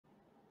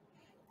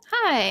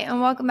Hi, and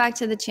welcome back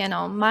to the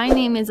channel. My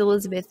name is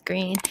Elizabeth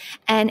Green,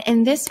 and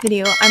in this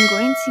video, I'm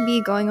going to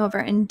be going over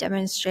and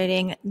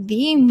demonstrating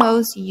the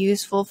most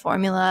useful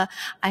formula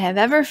I have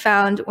ever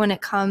found when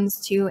it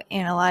comes to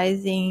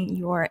analyzing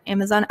your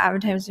Amazon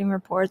advertising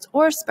reports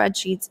or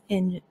spreadsheets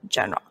in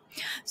general.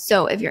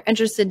 So if you're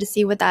interested to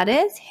see what that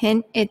is,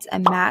 hint, it's a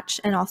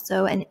match and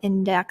also an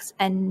index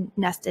and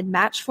nested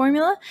match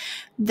formula,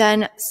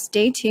 then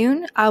stay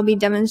tuned. I'll be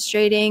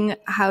demonstrating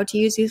how to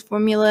use these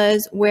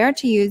formulas, where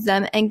to use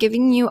them, and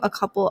giving you a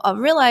couple of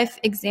real life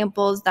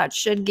examples that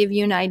should give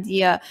you an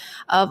idea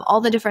of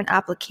all the different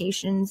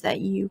applications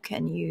that you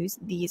can use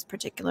these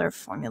particular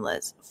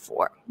formulas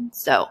for.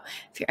 So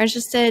if you're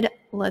interested,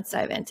 let's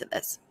dive into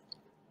this.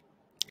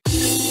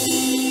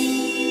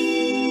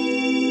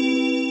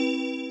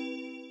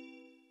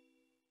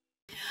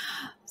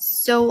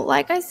 So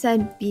like I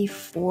said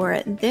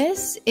before,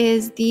 this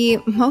is the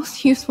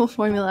most useful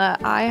formula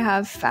I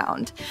have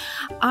found.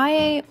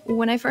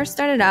 When I first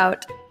started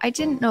out, I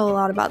didn't know a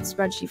lot about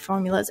spreadsheet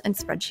formulas and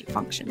spreadsheet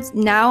functions.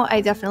 Now I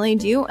definitely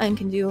do and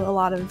can do a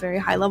lot of very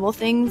high level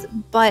things,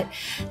 but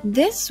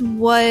this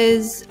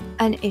was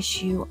an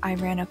issue I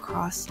ran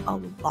across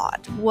a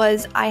lot.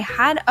 I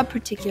had a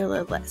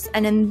particular list,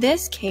 and in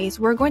this case,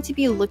 we're going to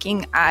be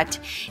looking at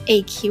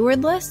a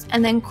keyword list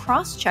and then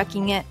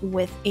cross-checking it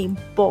with a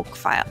bulk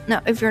file.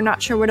 Now, if you're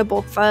not sure what a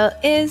bulk file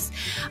is,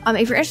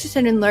 if you're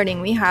interested in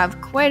learning, we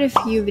have quite a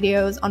few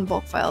videos on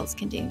bulk files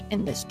contained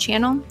in this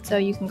channel, so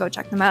you can go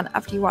check them out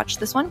after you watch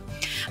this one.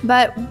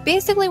 But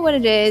basically what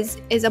it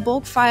is a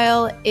bulk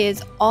file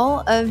is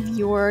all of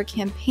your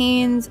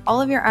campaigns,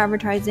 all of your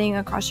advertising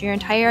across your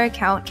entire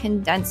account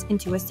condensed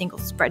into a single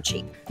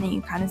spreadsheet. And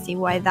you kind of see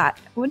why that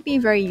would be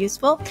very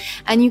useful.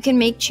 And you can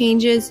make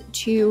changes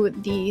to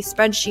the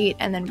spreadsheet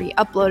and then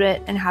re-upload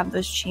it and have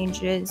those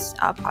changes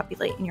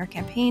populate in your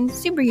campaign.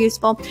 Super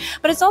useful,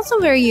 but it's also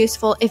very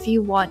useful if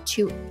you want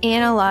to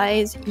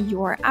analyze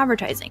your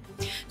advertising.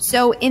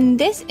 So in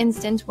this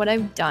instance, what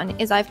I've done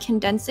is I've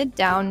condensed it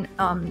down.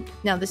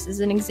 Now this is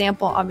an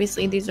example.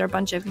 Obviously, these are a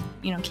bunch of,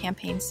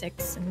 campaign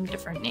 6 and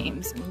different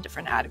names and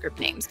different ad group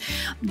names,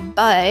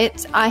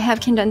 but I have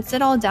condensed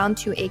it all down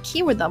to a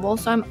keyword level.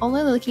 So I'm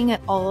only looking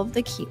at all of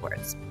the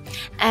keywords.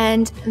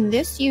 And in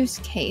this use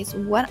case,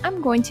 what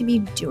I'm going to be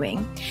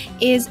doing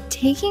is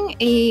taking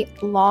a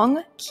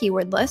long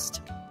keyword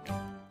list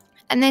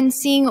and then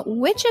seeing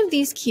which of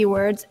these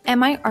keywords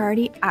am I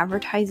already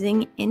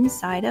advertising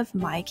inside of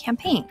my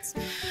campaigns.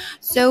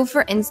 So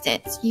for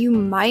instance, you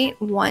might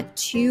want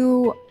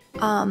to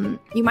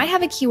you might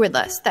have a keyword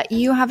list that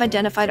you have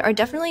identified are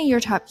definitely your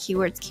top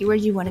keywords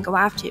you want to go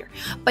after.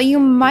 But you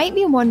might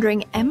be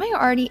wondering, am I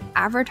already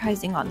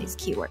advertising on these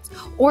keywords?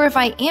 Or if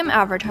I am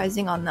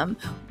advertising on them,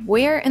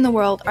 where in the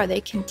world are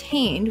they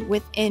contained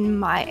within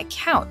my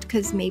account?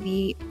 Because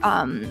maybe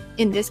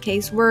in this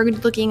case, we're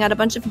looking at a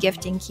bunch of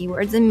gifting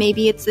keywords, and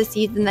maybe it's the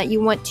season that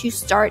you want to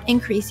start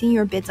increasing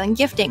your bids on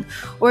gifting,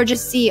 or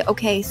just see,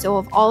 okay, so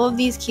of all of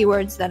these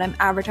keywords that I'm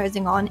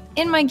advertising on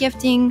in my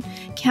gifting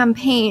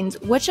campaigns,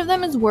 which of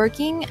them is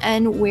working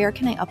and where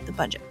can I up the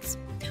budgets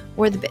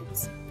or the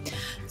bids?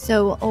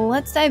 So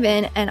let's dive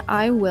in and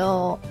I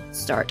will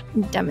start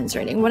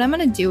demonstrating. What I'm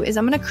going to do is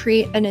I'm going to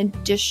create an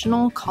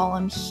additional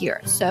column here.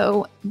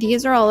 So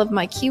these are all of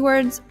my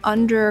keywords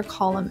under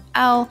column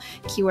L,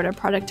 keyword or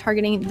product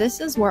targeting.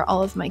 This is where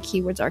all of my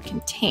keywords are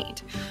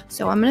contained.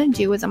 So what I'm going to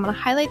do is I'm going to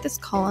highlight this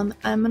column.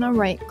 I'm going to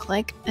right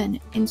click and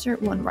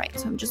insert one right.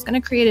 So I'm just going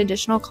to create an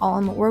additional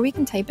column where we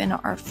can type in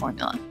our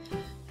formula.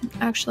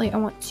 Actually, I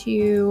want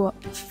to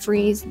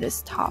freeze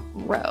this top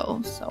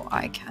row so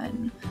I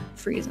can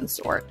freeze and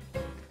sort.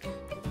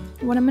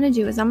 What I'm going to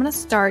do is I'm going to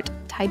start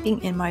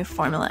typing in my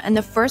formula. And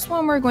the first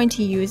one we're going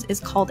to use is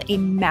called a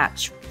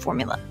match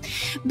formula.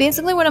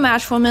 Basically what a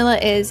match formula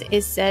is,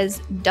 it says,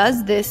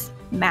 does this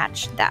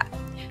match that?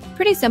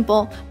 Pretty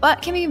simple,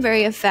 but can be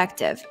very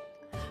effective.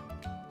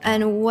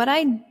 And what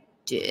I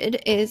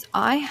did is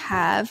I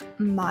have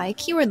my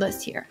keyword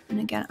list here.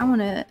 And again, I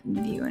want to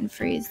view and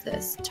freeze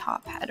this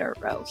top header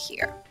row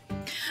here.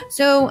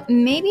 So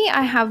maybe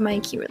I have my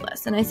keyword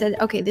list and I said,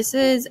 okay, this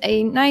is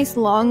a nice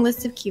long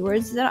list of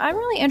keywords that I'm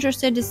really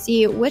interested to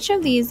see which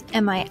of these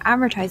am I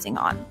advertising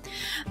on.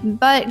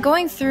 But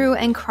going through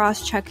and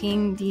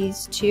cross-checking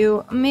these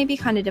two may be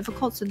kind of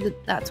difficult, so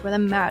that's where the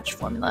match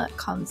formula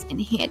comes in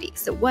handy.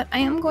 So what I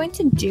am going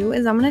to do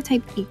is I'm going to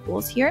type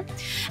equals here.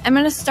 I'm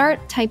going to start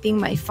typing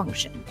my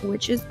function,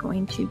 which is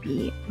going to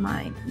be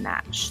my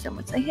match. So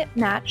once I hit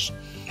match,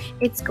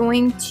 it's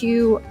going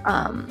to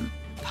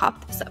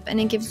pop this up and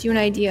it gives you an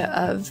idea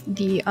of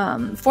the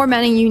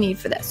formatting you need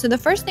for this. So the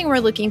first thing we're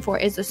looking for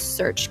is a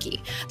search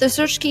key. The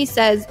search key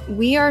says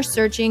we are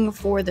searching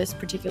for this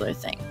particular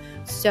thing.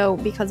 So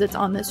because it's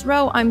on this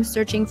row, I'm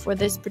searching for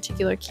this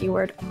particular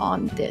keyword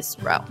on this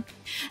row.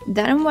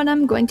 Then what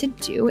I'm going to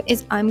do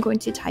is I'm going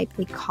to type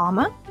a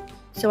comma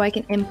so I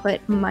can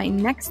input my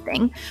next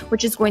thing,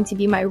 which is going to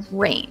be my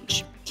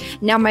range.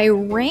 Now my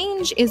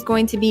range is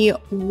going to be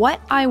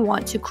what I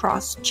want to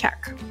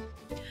cross-check.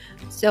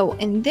 So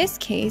in this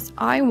case,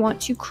 I want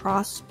to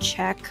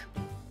cross-check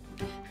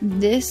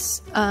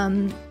this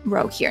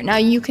row here. Now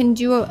you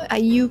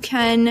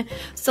can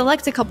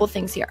select a couple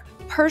things here.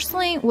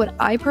 Personally, what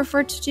I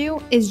prefer to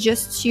do is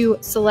just to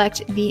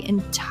select the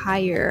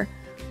entire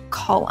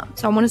column.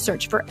 So I want to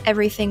search for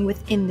everything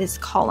within this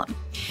column.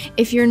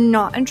 If you're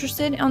not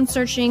interested in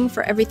searching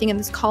for everything in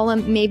this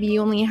column, maybe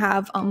you only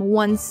have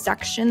one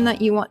section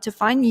that you want to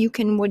find,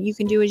 what you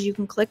can do is you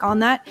can click on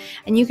that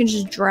and you can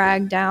just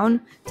drag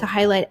down to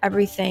highlight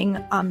everything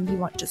you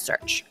want to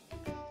search.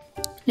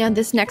 Now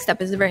this next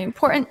step is very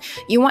important.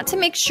 You want to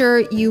make sure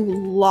you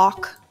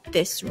lock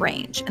this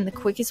range, and the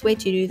quickest way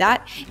to do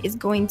that is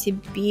going to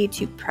be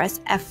to press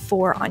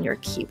F4 on your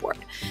keyboard.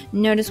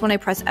 Notice when I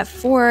press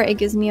F4, it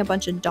gives me a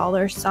bunch of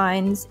dollar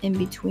signs in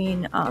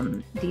between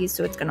these,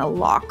 so it's going to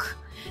lock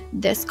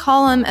this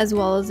column as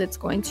well as it's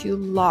going to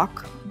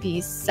lock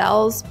these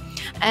cells.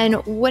 And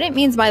what it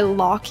means by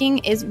locking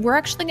is we're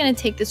actually going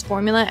to take this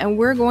formula and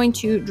we're going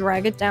to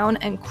drag it down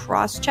and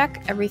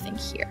cross-check everything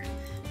here.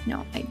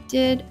 No, I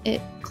did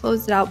it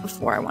closed it out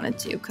before I wanted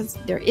to, because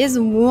there is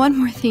one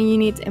more thing you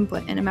need to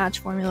input in a match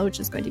formula, which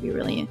is going to be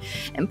really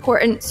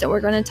important. So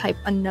we're going to type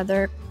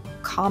another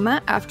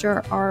comma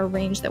after our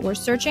range that we're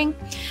searching,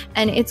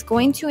 and it's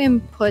going to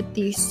input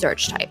the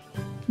search type.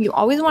 You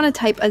always want to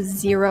type a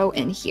 0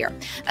 in here.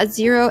 A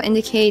 0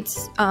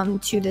 indicates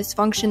to this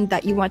function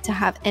that you want to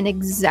have an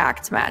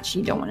exact match.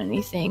 You don't want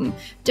anything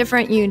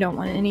different. You don't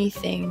want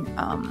anything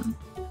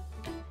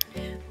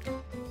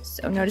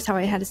so notice how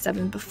I had a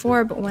 7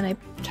 before, but when I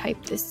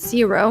type this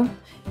 0,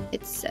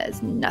 it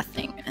says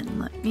nothing. And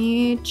let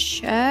me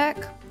check.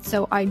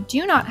 So I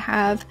do not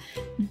have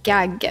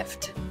gag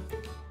gift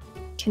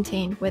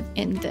contained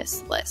within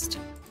this list.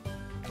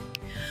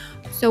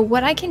 So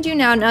what I can do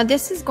now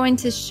this is going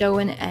to show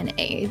an NA.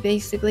 It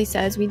basically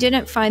says we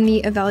didn't find the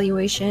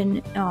evaluation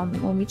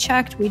when we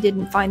checked. We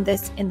didn't find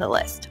this in the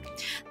list.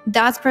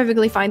 That's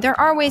perfectly fine. There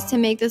are ways to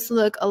make this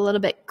look a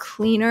little bit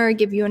cleaner,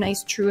 give you a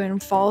nice true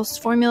and false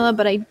formula,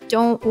 but I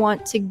don't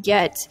want to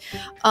get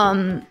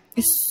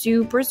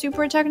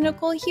super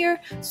technical here.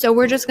 So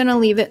we're just going to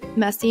leave it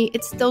messy.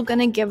 It's still going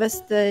to give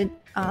us the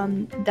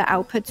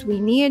outputs we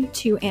need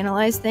to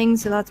analyze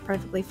things, so that's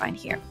perfectly fine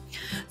here.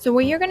 So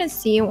what you're going to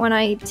see when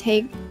I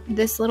take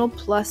this little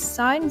plus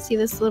sign, see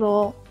this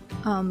little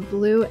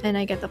blue, and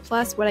I get the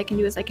plus, what I can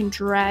do is I can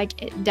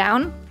drag it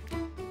down.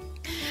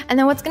 And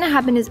then what's going to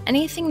happen is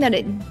anything that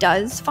it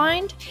does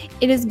find,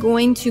 it is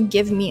going to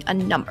give me a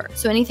number.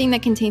 So anything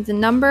that contains a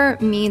number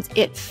means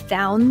it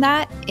found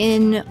that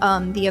in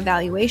the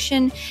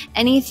evaluation.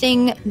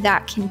 Anything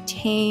that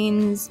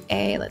contains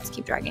let's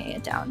keep dragging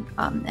it down,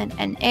 an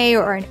NA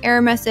or an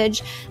error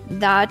message,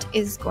 that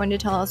is going to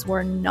tell us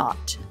we're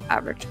not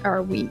average,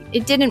 or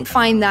it didn't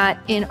find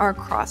that in our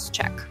cross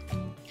check.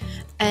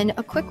 And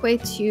a quick way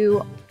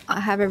to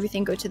have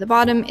everything go to the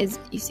bottom is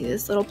you see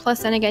this little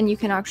plus, and again you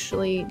can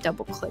actually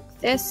double click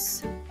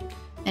this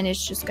and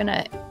it's just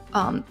gonna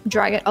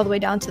drag it all the way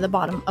down to the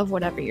bottom of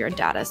whatever your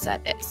data set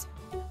is.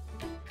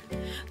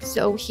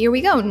 So here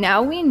we go.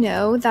 Now we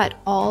know that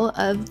all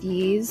of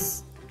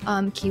these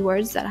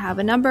keywords that have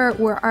a number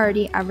we're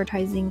already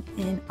advertising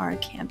in our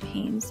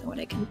campaign. So what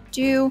I can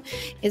do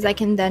is I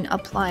can then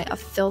apply a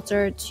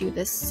filter to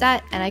this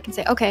set, and I can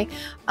say, okay,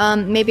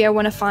 maybe I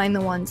want to find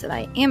the ones that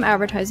I am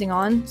advertising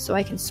on, so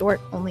I can sort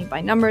only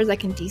by numbers. I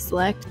can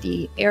deselect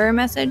the error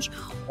message,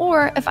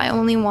 or if I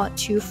only want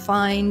to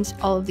find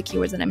all of the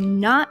keywords that I'm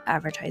not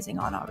advertising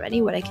on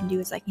already, what I can do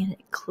is I can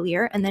hit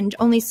clear and then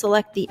only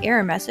select the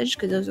error message,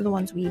 because those are the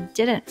ones we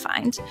didn't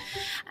find,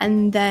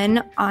 and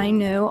then I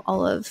know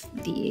all of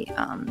the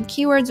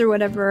keywords or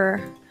whatever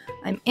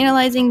I'm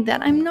analyzing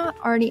that I'm not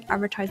already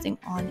advertising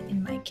on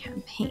in my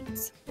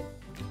campaigns.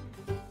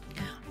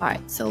 All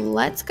right, so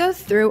let's go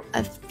through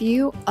a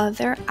few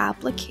other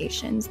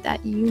applications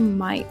that you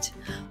might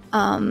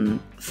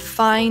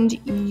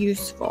find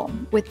useful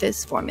with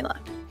this formula.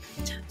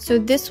 So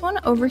this one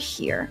over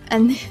here,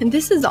 and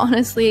this is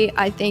honestly,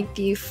 I think,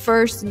 the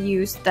first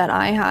use that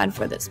I had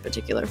for this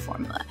particular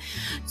formula.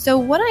 So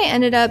what I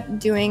ended up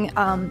doing,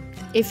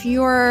 if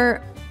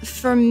you're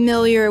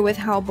familiar with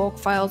how bulk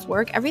files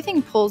work,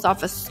 everything pulls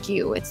off a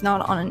SKU. It's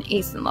not on an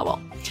ASIN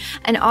level.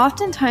 And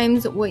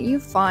oftentimes what you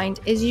find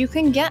is you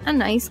can get a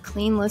nice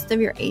clean list of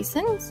your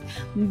ASINs,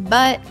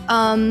 but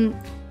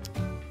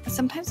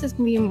sometimes it's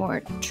going to be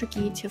more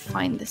tricky to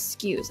find the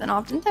SKUs. And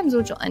oftentimes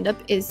what you'll end up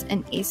is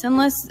an ASIN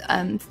list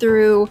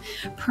through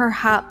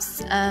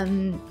perhaps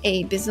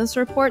a business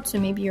report. So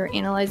maybe you're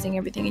analyzing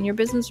everything in your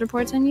business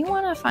reports and you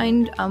want to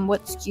find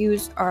what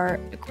SKUs are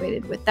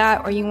equated with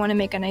that, or you want to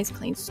make a nice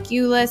clean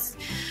SKU list.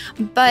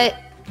 But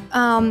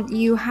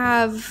you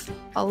have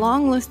a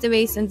long list of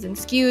ASINs and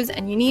SKUs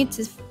and you need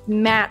to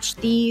match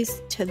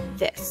these to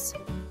this.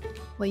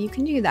 Well, you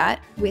can do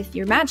that with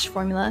your match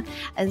formula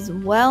as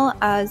well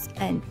as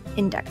an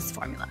index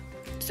formula.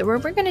 So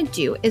what we're going to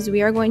do is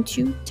we are going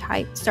to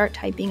start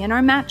typing in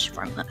our match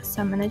formula. So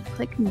I'm going to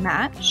click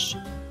match.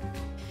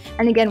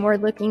 And again, we're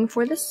looking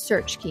for the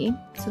search key.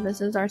 So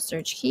this is our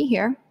search key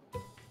here.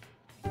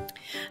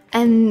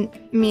 and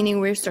meaning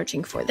we're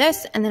searching for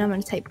this, and then I'm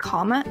going to type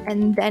comma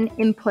and then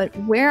input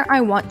where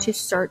I want to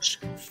search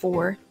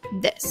for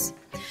this.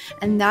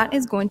 And that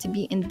is going to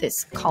be in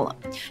this column.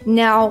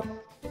 Now,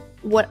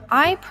 what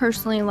I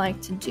personally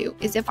like to do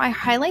is if I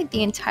highlight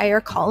the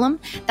entire column,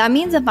 that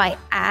means if I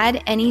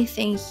add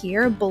anything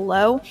here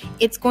below,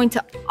 it's going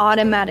to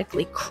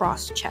automatically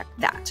cross-check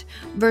that.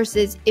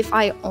 Versus if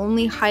I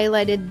only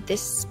highlighted this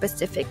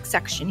specific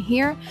section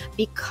here,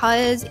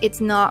 because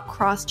it's not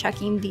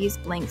cross-checking these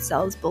blank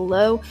cells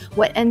below,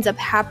 what ends up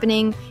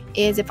happening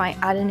is if I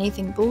add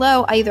anything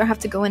below, I either have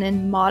to go in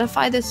and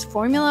modify this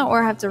formula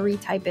or I have to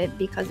retype it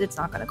because it's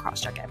not going to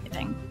cross-check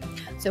everything.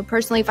 So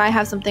personally, if I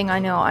have something I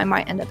know I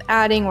might end up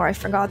adding or I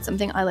forgot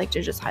something, I like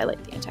to just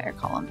highlight the entire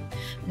column.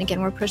 And again,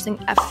 we're pressing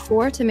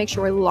F4 to make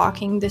sure we're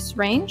locking this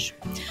range.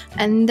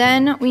 And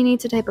then we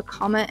need to type a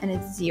comma and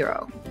a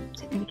 0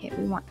 to indicate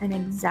we want an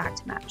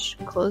exact match.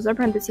 Close our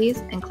parentheses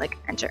and click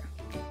enter.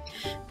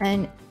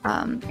 And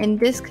in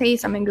this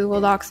case, I'm in Google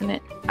Docs and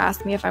it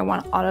asked me if I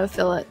want to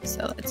autofill it.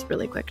 So it's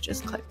really quick,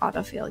 just click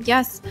autofill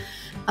yes.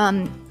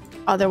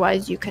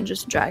 Otherwise, you can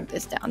just drag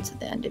this down to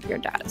the end of your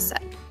data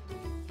set.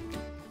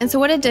 And so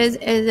what it does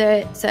is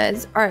it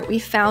says, all right, we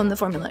found the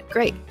formula.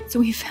 Great. So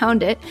we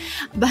found it,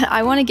 but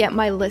I want to get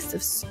my list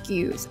of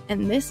SKUs.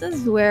 And this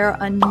is where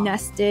a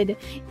nested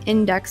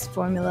index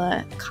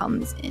formula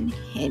comes in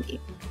handy.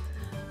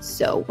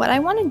 So what I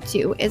want to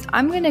do is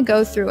I'm going to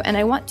go through and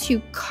I want to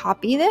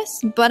copy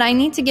this, but I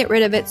need to get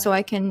rid of it so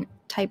I can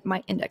type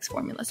my index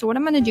formula. So what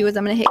I'm going to do is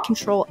I'm going to hit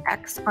Control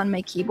X on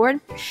my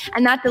keyboard,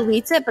 and that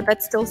deletes it, but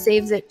that still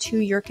saves it to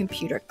your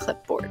computer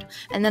clipboard.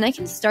 And then I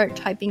can start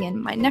typing in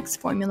my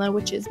next formula,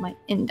 which is my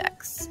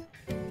index.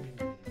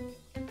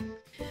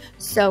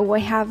 So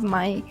we have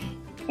my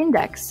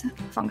index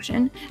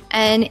function,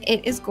 and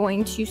it is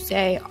going to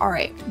say, all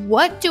right,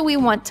 what do we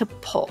want to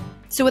pull?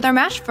 So with our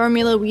match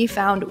formula, we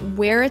found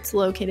where it's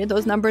located.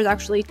 Those numbers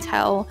actually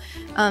tell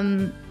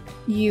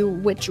you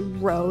which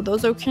row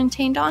those are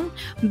contained on,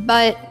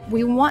 but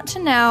we want to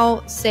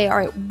now say, all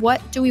right,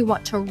 what do we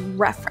want to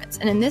reference?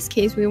 And in this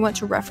case, we want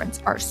to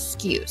reference our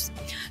SKUs.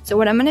 So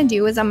what I'm going to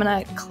do is I'm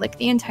going to click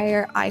the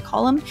entire I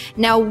column.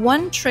 Now,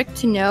 one trick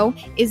to know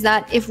is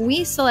that if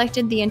we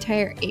selected the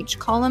entire H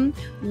column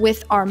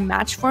with our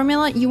match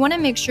formula, you want to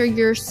make sure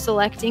you're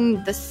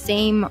selecting the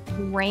same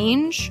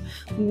range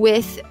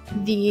with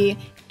the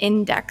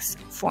index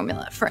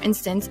formula. For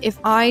instance, if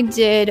I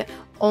did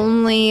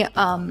only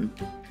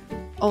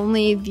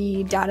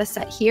the data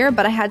set here,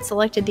 but I had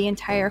selected the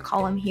entire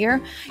column here,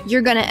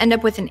 you're going to end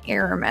up with an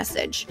error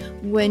message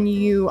when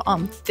you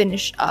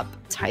finish up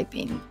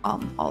typing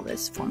all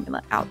this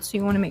formula out. So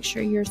you want to make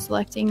sure you're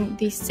selecting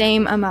the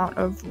same amount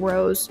of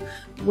rows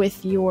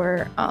with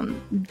your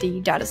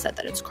the data set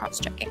that it's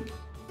cross-checking.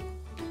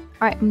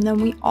 All right, and then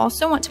we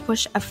also want to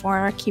push F4 on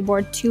our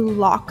keyboard to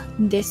lock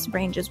this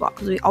range as well,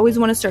 because we always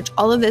want to search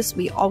all of this.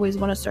 We always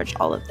want to search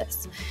all of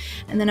this.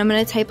 And then I'm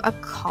going to type a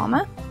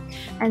comma,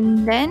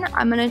 and then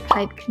I'm going to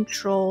type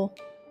Control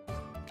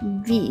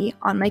V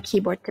on my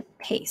keyboard to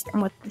paste.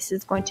 And what this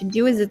is going to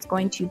do is it's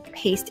going to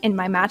paste in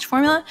my match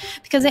formula,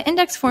 because the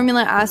index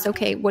formula asks,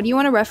 okay, what do you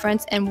want to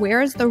reference and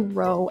where is the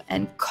row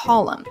and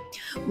column?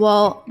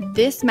 Well,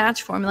 this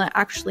match formula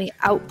actually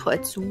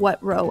outputs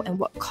what row and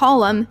what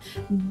column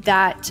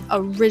that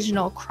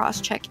original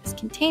cross-check is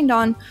contained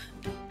on.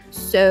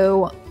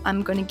 So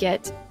I'm going to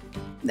get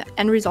the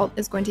end result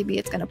is going to be,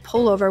 it's going to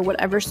pull over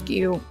whatever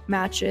SKU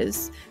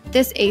matches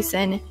this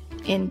ASIN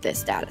in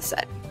this data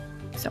set.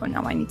 So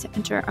now I need to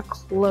enter a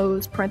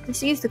close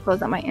parentheses to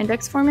close out my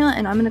index formula,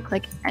 and I'm going to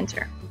click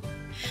enter.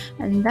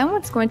 And then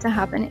what's going to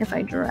happen if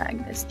I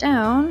drag this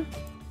down,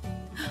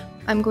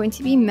 I'm going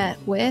to be met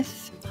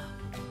with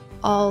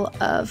all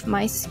of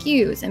my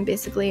SKUs, and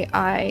basically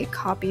I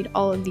copied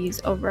all of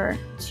these over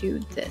to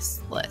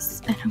this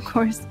list. And of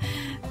course,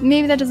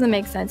 maybe that doesn't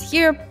make sense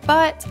here,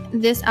 but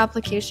this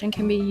application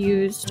can be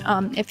used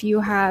if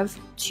you have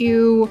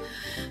two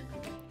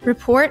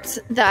reports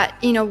that,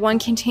 you know, one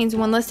contains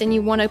one list and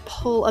you want to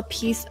pull a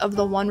piece of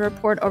the one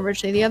report over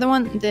to the other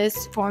one.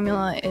 This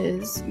formula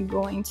is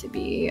going to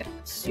be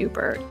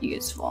super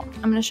useful.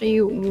 I'm going to show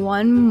you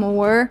one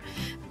more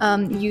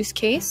use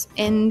case.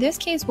 In this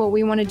case, what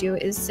we want to do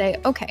is say,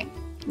 okay,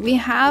 we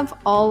have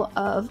all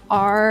of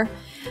our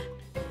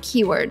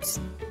keywords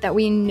that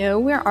we know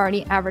we're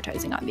already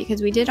advertising on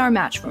because we did our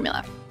match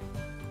formula.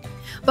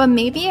 But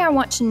maybe I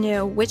want to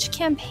know which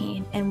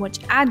campaign and which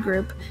ad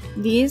group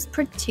these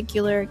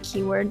particular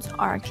keywords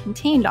are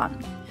contained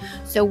on.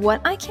 So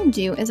what I can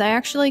do is I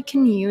actually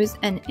can use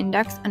an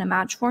index and a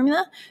match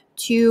formula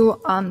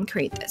to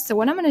create this. So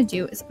what I'm going to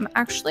do is I'm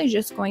actually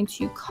just going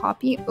to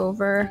copy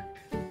over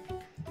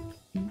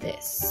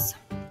this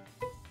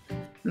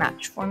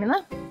match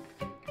formula,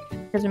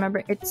 because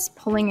remember, it's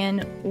pulling in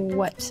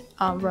what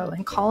row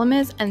and column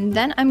is, and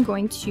then I'm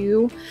going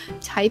to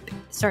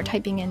start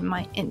typing in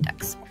my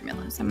index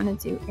formula. So I'm going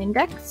to do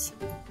index.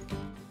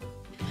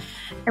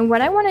 And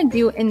what I want to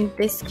do in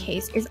this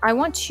case is I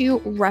want to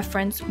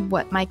reference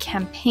what my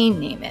campaign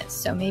name is.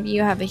 So maybe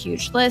you have a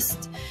huge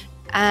list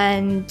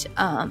and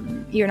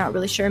you're not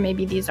really sure,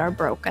 maybe these are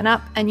broken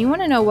up, and you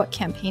want to know what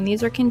campaign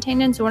these are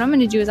contained in. So what I'm going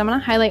to do is I'm going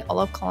to highlight all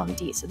of column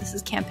D. So this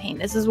is campaign.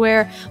 This is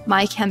where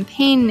my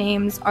campaign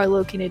names are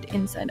located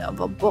inside of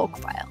a bulk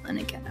file. And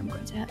again, I'm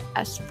going to hit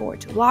S4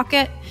 to lock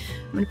it.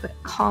 I'm going to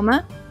put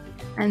comma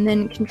and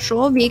then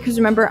Control V, because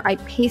remember I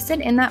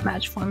pasted in that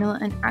match formula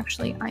and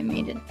actually I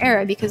made an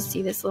error because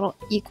see this little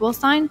equal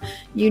sign?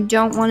 You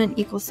don't want an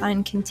equal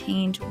sign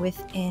contained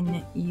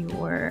within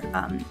your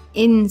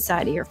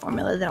inside of your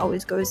formula. That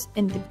always goes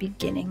in the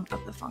beginning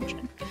of the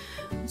function.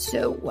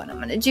 So what I'm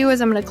going to do is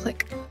I'm going to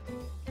click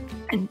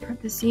in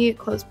parentheses,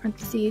 close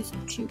parentheses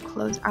to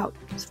close out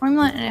this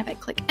formula, and if I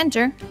click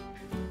enter,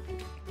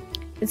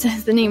 it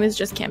says the name is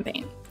just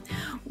campaign,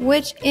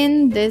 which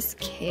in this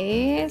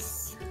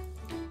case,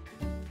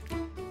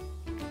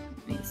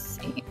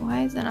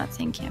 why is it not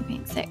saying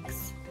campaign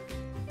 6?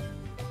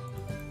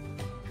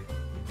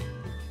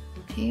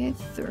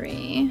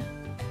 A3.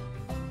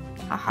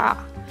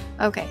 Aha.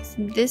 Okay,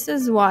 so this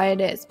is why it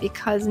is,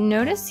 because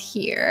notice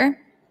here,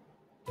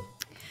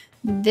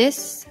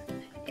 this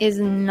is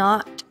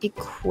not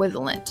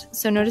equivalent.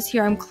 So notice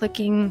here I'm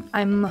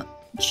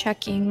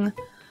checking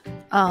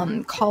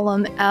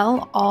column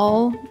L,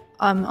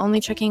 I'm only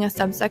checking a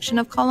subsection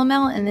of column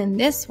L, and then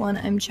this one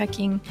I'm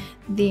checking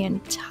the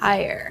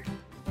entire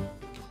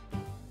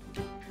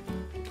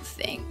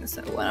thing.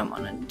 So what I'm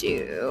gonna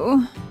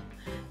do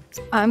is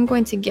I'm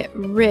going to get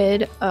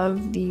rid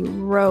of the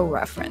row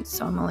reference.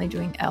 So I'm only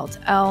doing L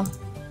to L.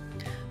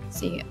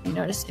 See,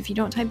 notice if you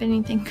don't type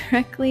anything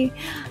correctly,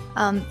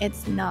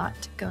 it's not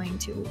going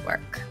to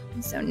work.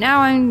 So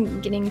now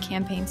I'm getting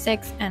campaign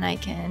 6 and I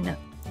can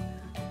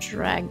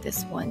drag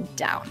this one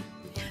down.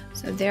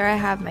 So there I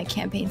have my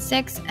campaign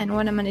 6, and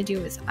what I'm going to do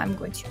is I'm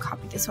going to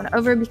copy this one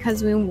over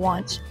because we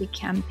want the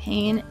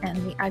campaign and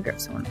the ad group.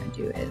 So what I'm going to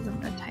do is I'm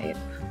going to type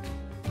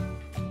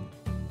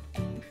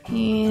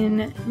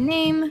campaign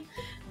name,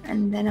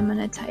 and then I'm going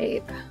to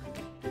type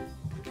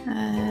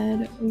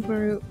ad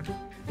group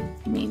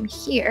name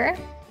here,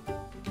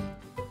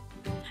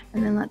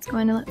 and then let's go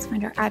and let's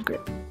find our ad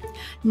group.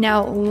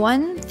 Now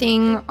one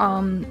thing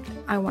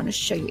I want to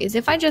show you is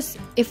if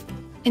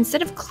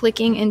instead of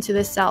clicking into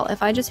the cell,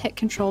 if I just hit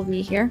Control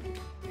V here,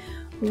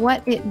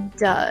 what it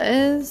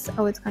does,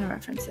 oh, it's going to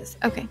reference this.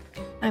 Okay,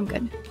 I'm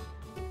good.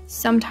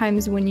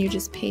 Sometimes when you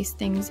just paste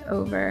things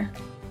over,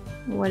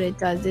 what it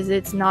does is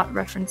it's not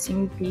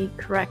referencing the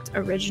correct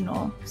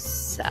original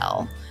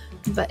cell,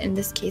 but in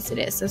this case it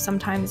is. So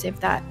sometimes if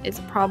that is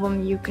a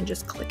problem, you can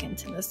just click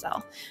into the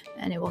cell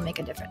and it will make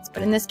a difference.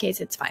 But in this case,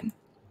 it's fine.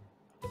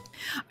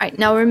 All right,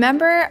 now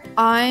remember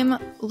I'm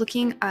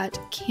looking at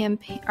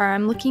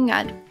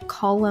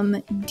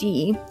column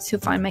D to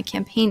find my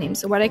campaign name.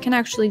 So what I can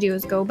actually do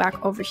is go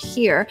back over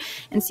here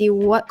and see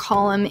what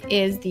column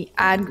is the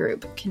ad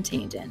group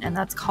contained in, and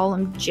that's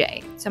column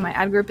J. So my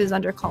ad group is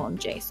under column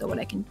J. So what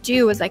I can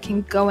do is I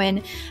can go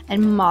in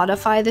and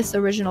modify this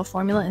original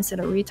formula instead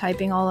of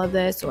retyping all of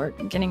this or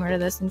getting rid of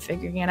this and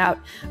figuring it out.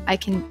 I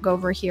can go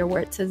over here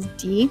where it says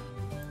D,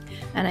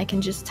 and I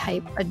can just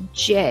type a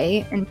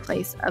J in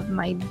place of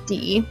my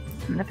D.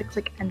 And if I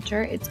click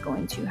enter, it's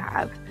going to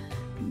have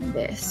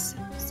this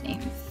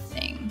same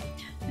thing.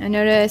 Now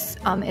notice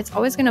it's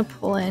always going to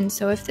pull in.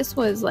 So if this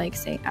was like,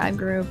 say, ad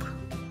group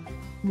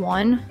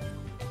 1,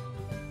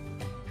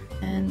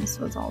 and this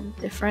was all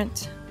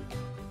different,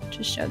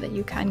 to show that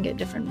you can get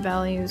different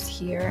values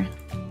here.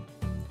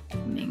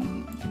 Let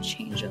me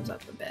change those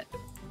up a bit.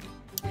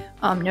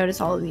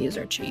 Notice all of these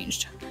are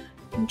changed,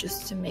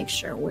 just to make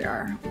sure we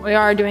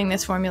are doing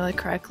this formula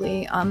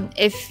correctly.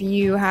 If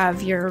you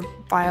have your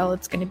file,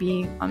 it's going to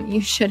be you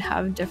should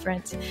have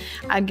different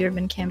ad group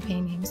and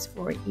campaign names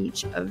for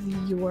each of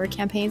your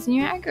campaigns and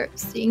your ad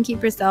groups, so you can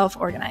keep yourself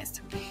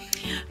organized.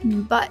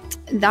 But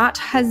that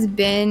has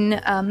been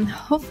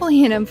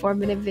hopefully an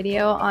informative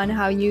video on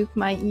how you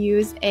might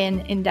use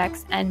an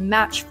index and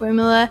match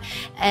formula,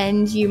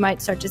 and you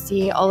might start to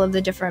see all of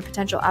the different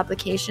potential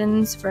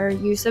applications for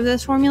use of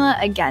this formula.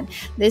 Again,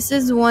 this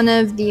is one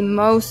of the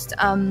most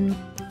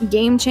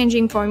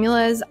game-changing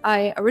formulas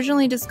I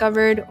originally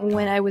discovered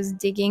when I was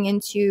digging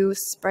into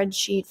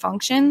spreadsheet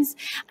functions,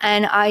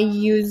 and I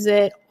use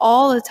it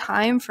all the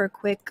time for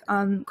quick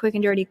and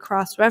dirty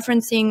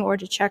cross-referencing or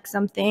to check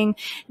something.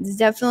 It's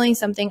definitely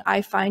something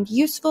I find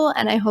useful,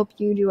 and I hope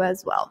you do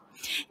as well.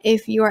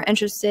 If you are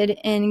interested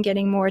in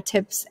getting more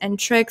tips and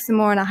tricks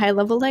more on a high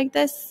level like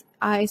this,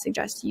 I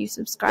suggest you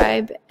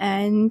subscribe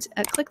and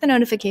click the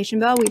notification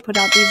bell. We put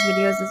out these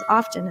videos as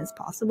often as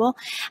possible.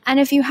 And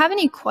if you have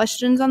any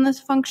questions on this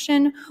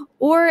function,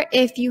 or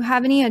if you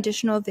have any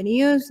additional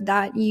videos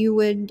that you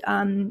would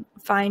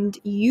find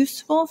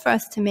useful for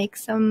us to make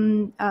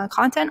some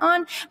content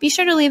on, be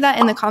sure to leave that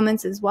in the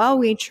comments as well.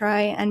 We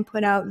try and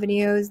put out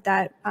videos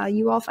that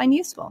you all find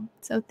useful.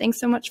 So thanks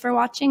so much for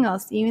watching. I'll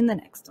see you in the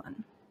next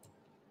one.